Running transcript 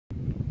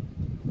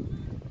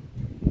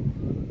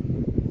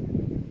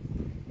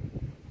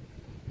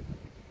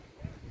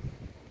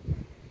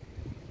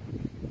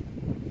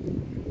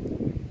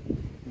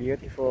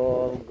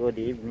Good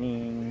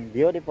evening,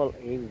 beautiful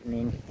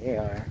evening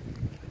here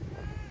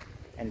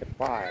in the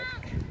park.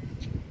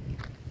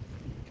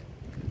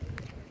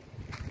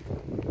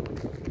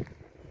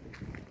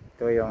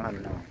 Ito yung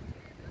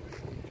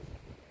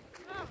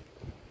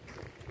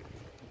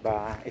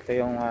ito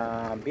yung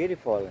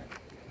beautiful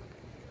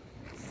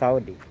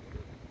Saudi.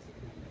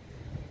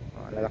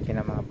 Lalaki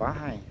ng mga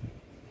bahay.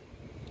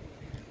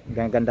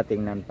 Ganda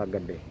tingnan pag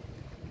gabi.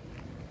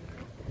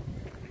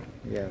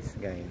 Yes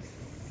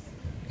guys.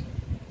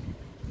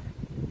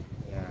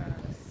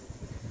 Yes.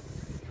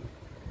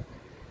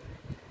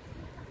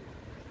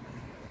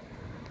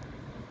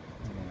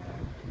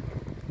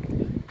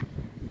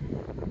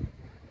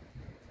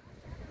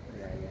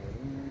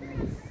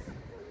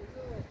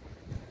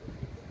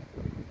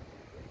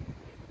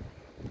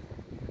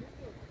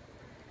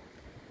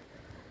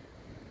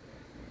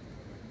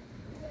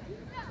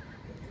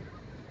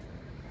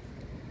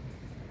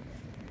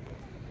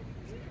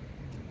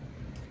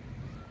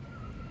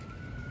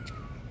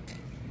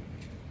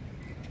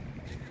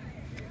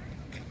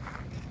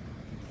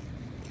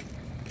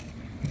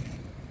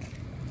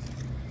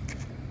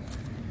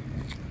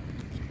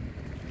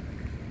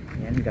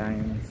 Yan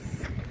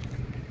guys,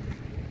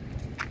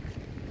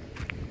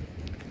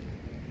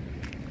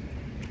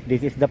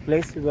 this is the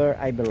place where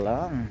I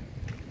belong.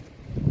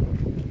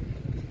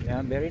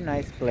 Yeah, very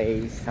nice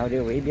place.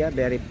 Saudi Arabia,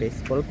 very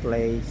peaceful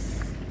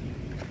place.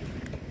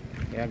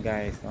 Yeah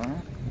guys,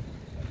 oh,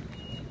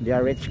 they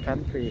are rich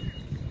country.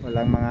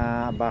 Walang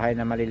mga bahay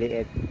na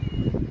maliliit,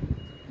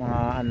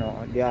 mga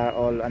they are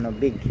all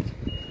big,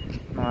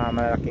 mga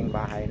malalaking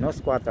bahay. No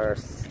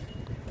squatters.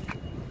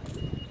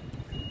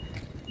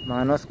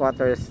 Mga no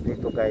squatters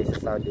dito guys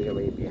sa Saudi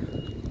Arabia.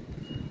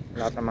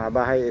 Lahat ng mga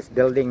bahay is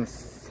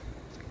buildings.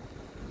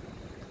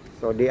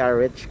 So they are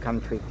rich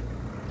country.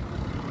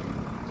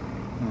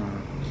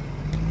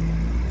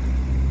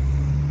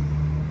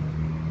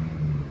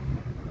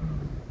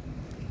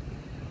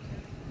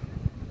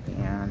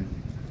 Ayan.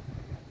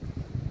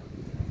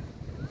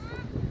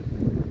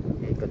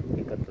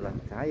 Ikot-ikot lang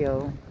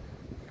tayo.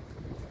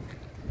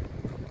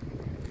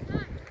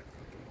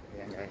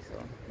 Ayan guys,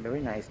 so very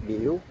nice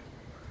view.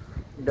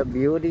 The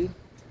beauty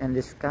and the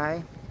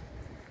sky,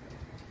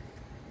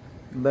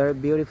 very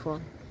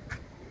beautiful.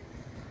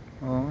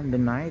 Oh,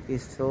 the night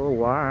is so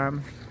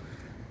warm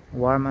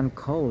and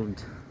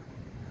cold.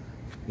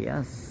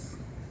 Yes.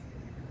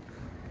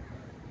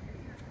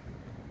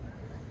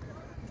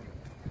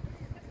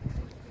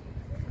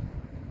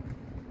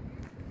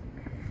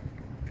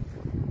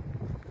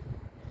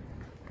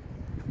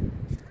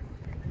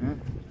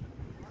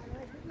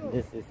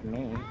 This is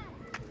me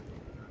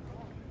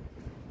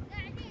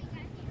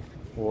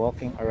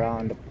walking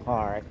around the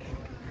park.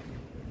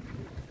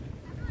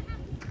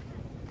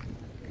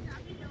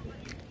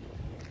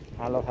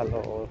 Hello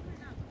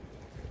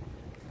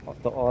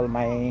to all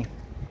my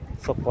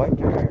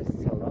supporters.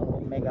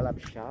 Hello, mega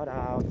love shout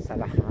out sa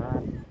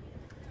lahat.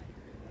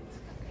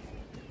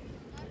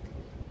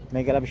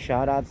 Mega love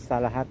shout out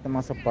sa lahat ng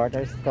mga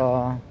supporters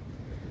ko.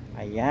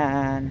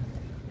 Ayan,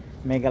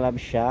 mega love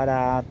shout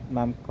out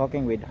Ma'am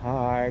Cooking with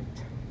Heart.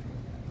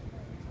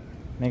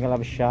 Mega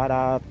love shout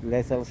out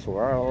Lesel's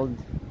World.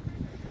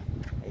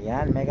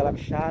 Ayan, mega love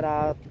shout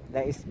out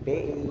The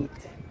Spade.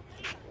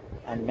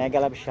 And mega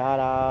love shout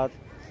out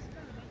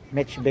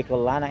Mitch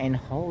Bicolana in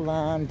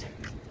Holland.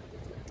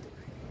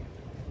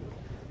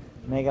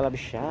 Mega love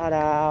shout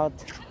out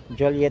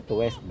Juliet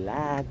West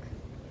Black.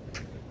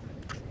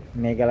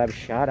 Mega love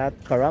shout out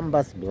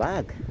Carambas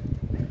Black.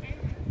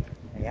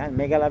 Ayan,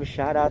 mega love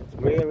shout out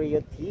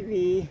Rio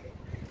TV.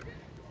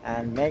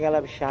 And mega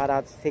love shout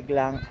out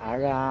Siglang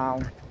Araw.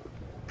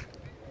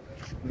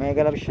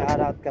 Mega love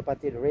shout out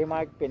kapatid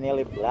Remark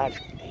Pinelli Vlog.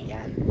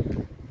 Ayan.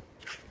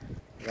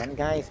 Ayan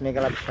guys,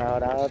 mega love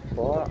shout out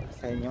po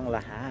sa inyong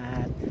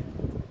lahat.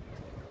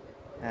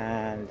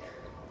 And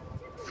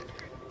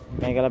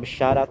mega love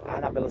shout out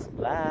Annabelle's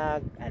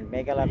Vlog. And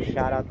mega love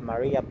shout out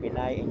Maria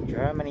Pinay in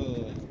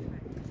Germany.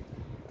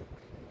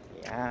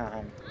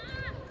 Ayan.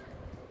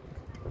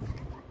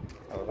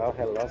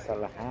 Hello sa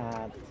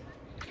lahat.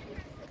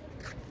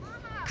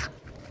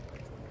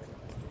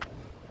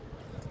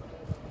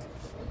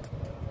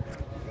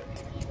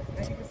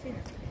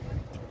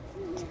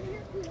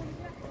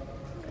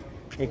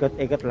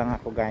 Ikot-ikot lang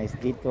ako guys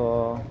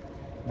dito.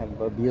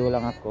 Nagba-view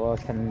lang ako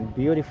sa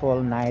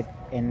beautiful night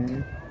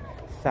in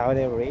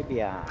Saudi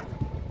Arabia.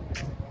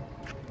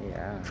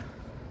 Yeah.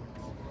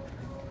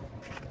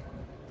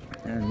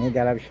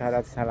 Mega love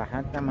shoutout sa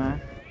lahat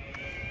naman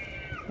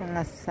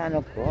mga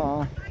sano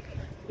ko.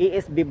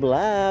 ESB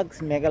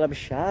Vlogs, mega love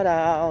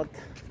shoutout.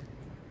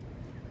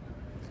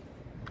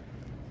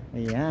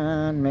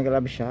 Ayan, mega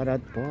love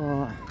shoutout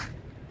po.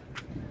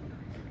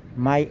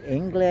 My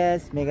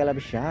English, mega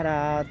love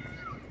shoutout.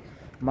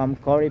 Ma'am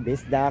Cory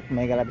Bisdak,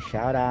 mega love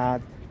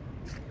shoutout.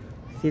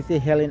 Sisi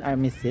Helen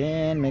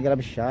Armisen, mega love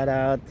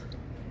shoutout.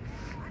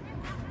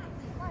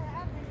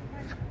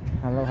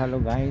 Hello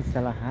guys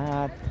sa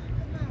lahat.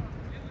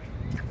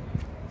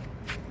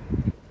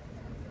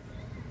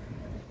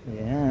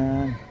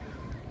 Ayan.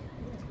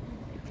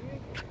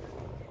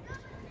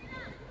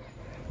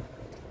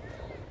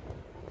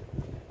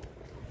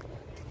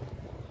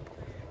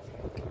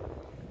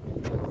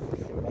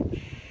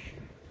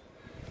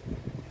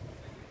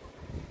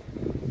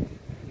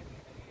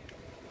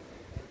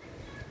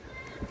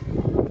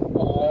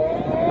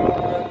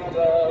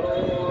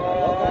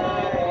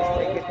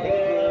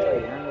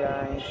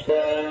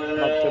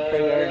 to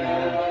prayer na.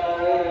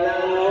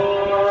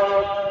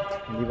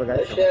 Hindi ba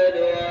guys?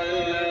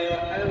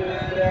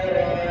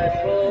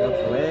 God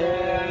bless.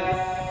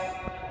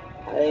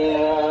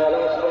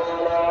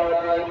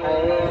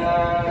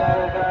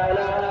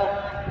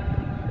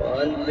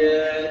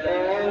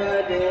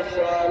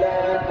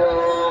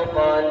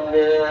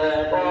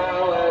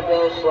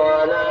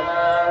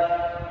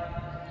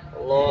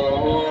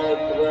 الله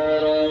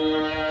أكبر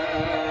الله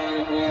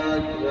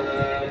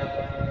أكبر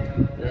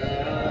لا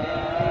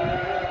إله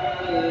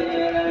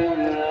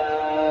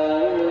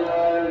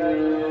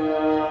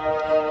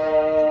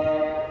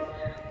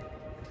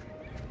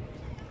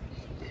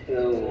إلا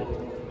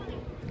الله.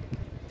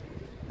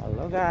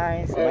 Hello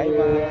guys, bye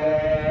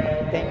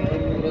bye. Thank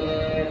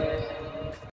you.